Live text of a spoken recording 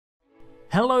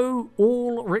Hello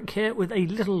all, Rick here with a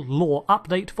little lore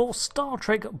update for Star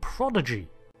Trek Prodigy.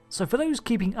 So for those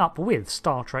keeping up with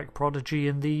Star Trek Prodigy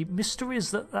and the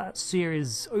mysteries that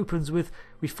series opens with,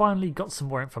 we finally got some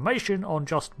more information on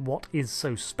just what is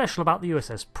so special about the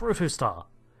USS Protostar.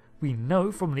 We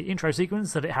know from the intro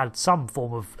sequence that it had some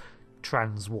form of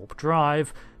transwarp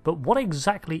drive, but what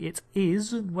exactly it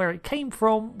is and where it came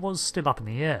from was still up in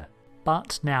the air.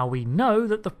 But now we know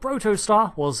that the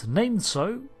Protostar was named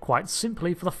so, quite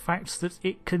simply for the fact that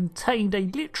it contained a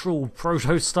literal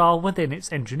protostar within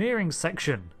its engineering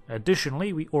section.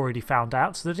 Additionally, we already found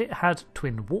out that it had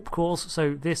twin warp cores,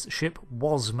 so this ship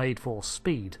was made for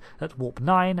speed, at warp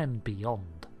 9 and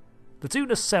beyond. The two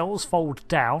nacelles fold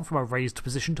down from a raised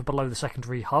position to below the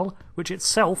secondary hull, which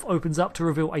itself opens up to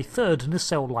reveal a third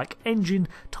nacelle-like engine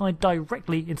tied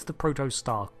directly into the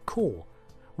Protostar core.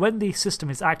 When the system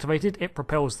is activated, it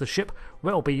propels the ship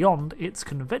well beyond its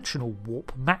conventional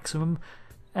warp maximum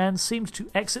and seems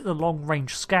to exit the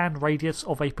long-range scan radius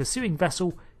of a pursuing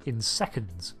vessel in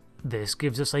seconds. This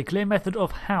gives us a clear method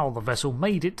of how the vessel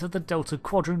made it to the Delta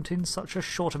Quadrant in such a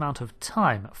short amount of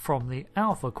time from the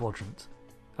Alpha Quadrant.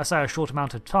 I say a short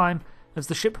amount of time, as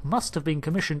the ship must have been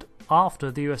commissioned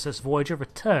after the USS Voyager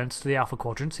returned to the Alpha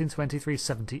Quadrant in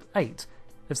 2378,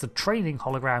 as the training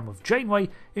hologram of Janeway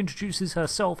introduces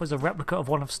herself as a replica of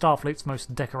one of Starfleet's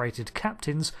most decorated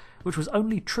captains, which was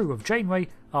only true of Janeway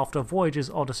after Voyager's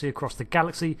odyssey across the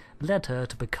galaxy led her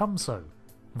to become so.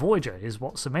 Voyager is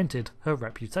what cemented her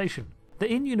reputation.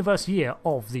 The in-universe year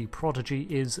of the Prodigy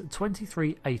is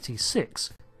 2386,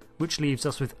 which leaves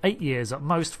us with 8 years at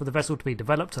most for the vessel to be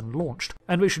developed and launched,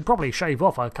 and we should probably shave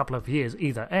off a couple of years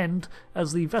either end,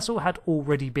 as the vessel had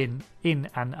already been in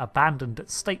an abandoned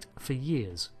state for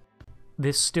years.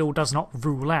 This still does not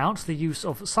rule out the use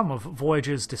of some of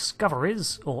Voyager's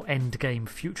discoveries, or endgame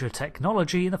future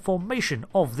technology, in the formation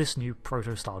of this new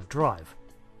Protostar drive.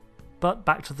 But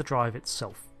back to the drive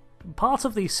itself. Part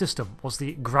of the system was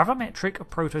the Gravimetric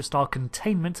Protostar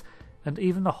Containment, and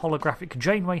even the holographic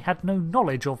Janeway had no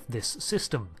knowledge of this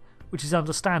system, which is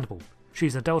understandable.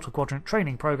 She's a Delta Quadrant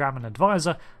training program and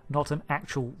advisor, not an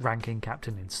actual ranking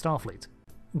captain in Starfleet.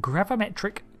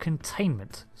 Gravimetric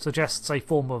containment suggests a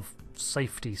form of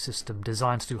safety system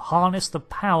designed to harness the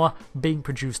power being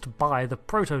produced by the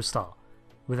Protostar,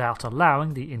 without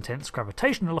allowing the intense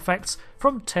gravitational effects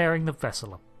from tearing the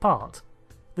vessel apart.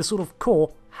 This sort of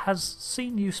core has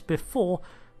seen use before,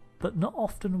 but not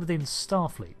often within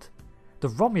Starfleet. The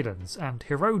Romulans and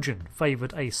Hirogen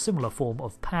favoured a similar form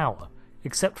of power,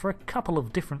 except for a couple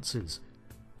of differences.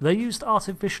 They used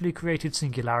artificially created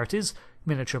singularities,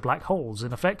 miniature black holes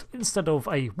in effect, instead of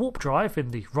a warp drive in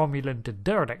the Romulan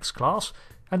Dideridex class,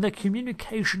 and the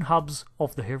communication hubs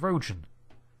of the Hirogen.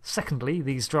 Secondly,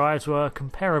 these drives were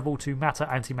comparable to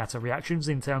matter-antimatter reactions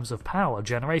in terms of power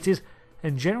generated,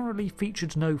 and generally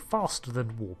featured no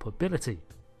faster-than-warp ability.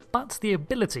 But the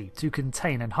ability to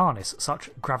contain and harness such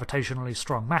gravitationally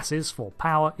strong masses for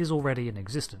power is already in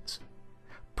existence.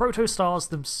 Protostars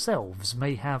themselves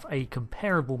may have a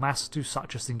comparable mass to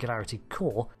such a singularity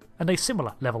core, and a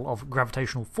similar level of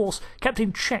gravitational force kept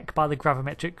in check by the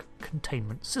gravimetric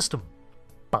containment system.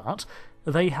 But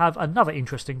they have another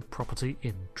interesting property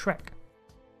in Trek.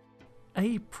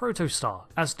 A protostar,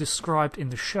 as described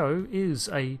in the show, is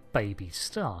a baby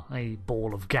star, a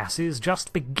ball of gases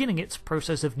just beginning its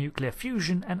process of nuclear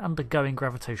fusion and undergoing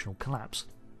gravitational collapse.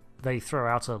 They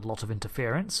throw out a lot of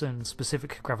interference and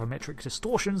specific gravimetric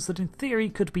distortions that in theory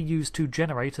could be used to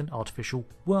generate an artificial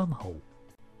wormhole.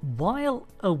 While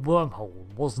a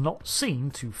wormhole was not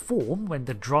seen to form when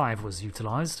the drive was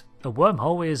utilised, a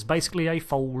wormhole is basically a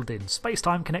fold in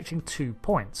spacetime connecting two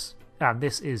points. And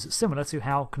this is similar to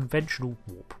how conventional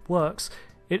warp works,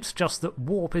 it's just that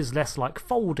warp is less like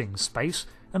folding space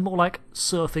and more like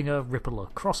surfing a ripple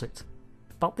across it.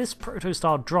 But this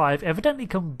Protostar drive evidently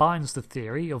combines the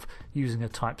theory of using a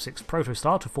Type 6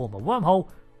 Protostar to form a wormhole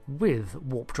with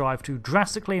warp drive to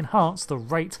drastically enhance the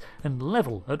rate and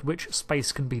level at which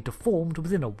space can be deformed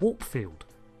within a warp field.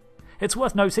 It's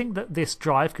worth noting that this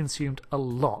drive consumed a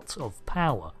lot of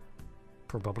power,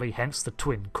 probably hence the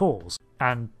twin cores,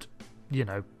 and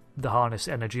the harness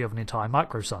energy of an entire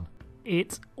microsun.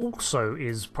 It also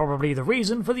is probably the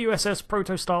reason for the USS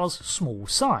Protostar's small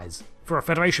size. For a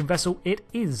Federation vessel, it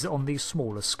is on the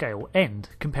smaller scale end,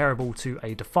 comparable to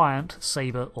a Defiant,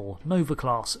 Sabre or Nova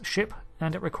class ship,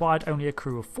 and it required only a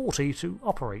crew of 40 to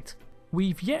operate.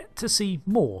 We've yet to see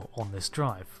more on this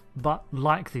drive, but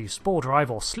like the Spore drive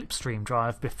or Slipstream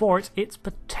drive before it, its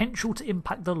potential to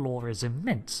impact the lore is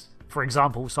immense. For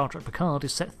example, Star Trek Picard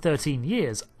is set 13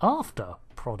 years after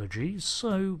Prodigy,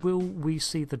 so will we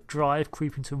see the drive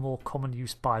creep into more common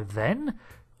use by then?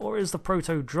 Or is the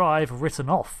proto-drive written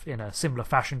off in a similar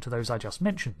fashion to those I just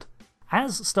mentioned?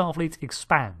 As Starfleet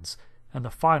expands, and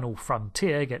the final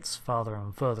frontier gets farther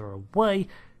and further away,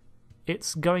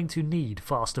 it's going to need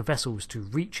faster vessels to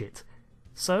reach it,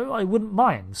 so I wouldn't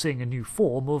mind seeing a new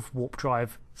form of warp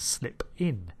drive slip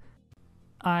in.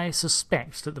 I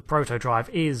suspect that the proto-drive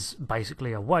is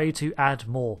basically a way to add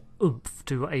more oomph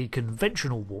to a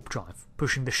conventional warp drive,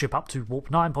 pushing the ship up to warp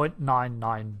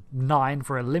 9.999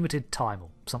 for a limited time or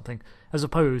something, as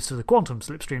opposed to the quantum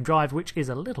slipstream drive, which is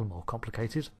a little more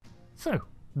complicated. So,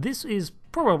 this is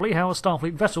probably how a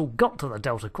Starfleet vessel got to the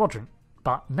Delta Quadrant,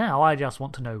 but now I just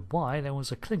want to know why there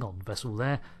was a Klingon vessel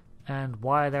there, and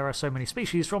why there are so many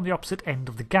species from the opposite end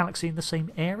of the galaxy in the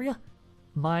same area.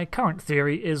 My current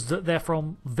theory is that they're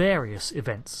from various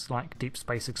events, like deep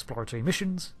space exploratory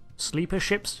missions, sleeper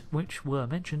ships, which were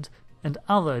mentioned, and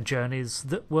other journeys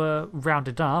that were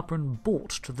rounded up and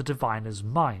brought to the Diviner's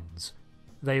mines.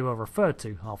 They were referred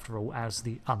to, after all, as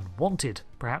the Unwanted.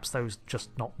 Perhaps those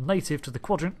just not native to the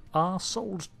Quadrant are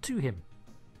sold to him.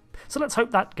 So let's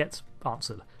hope that gets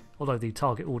answered, although the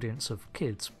target audience of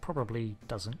kids probably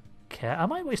doesn't care.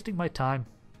 Am I wasting my time?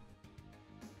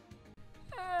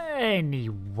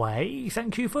 Anyway,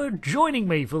 thank you for joining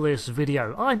me for this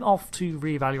video. I'm off to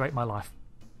reevaluate my life.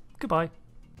 Goodbye.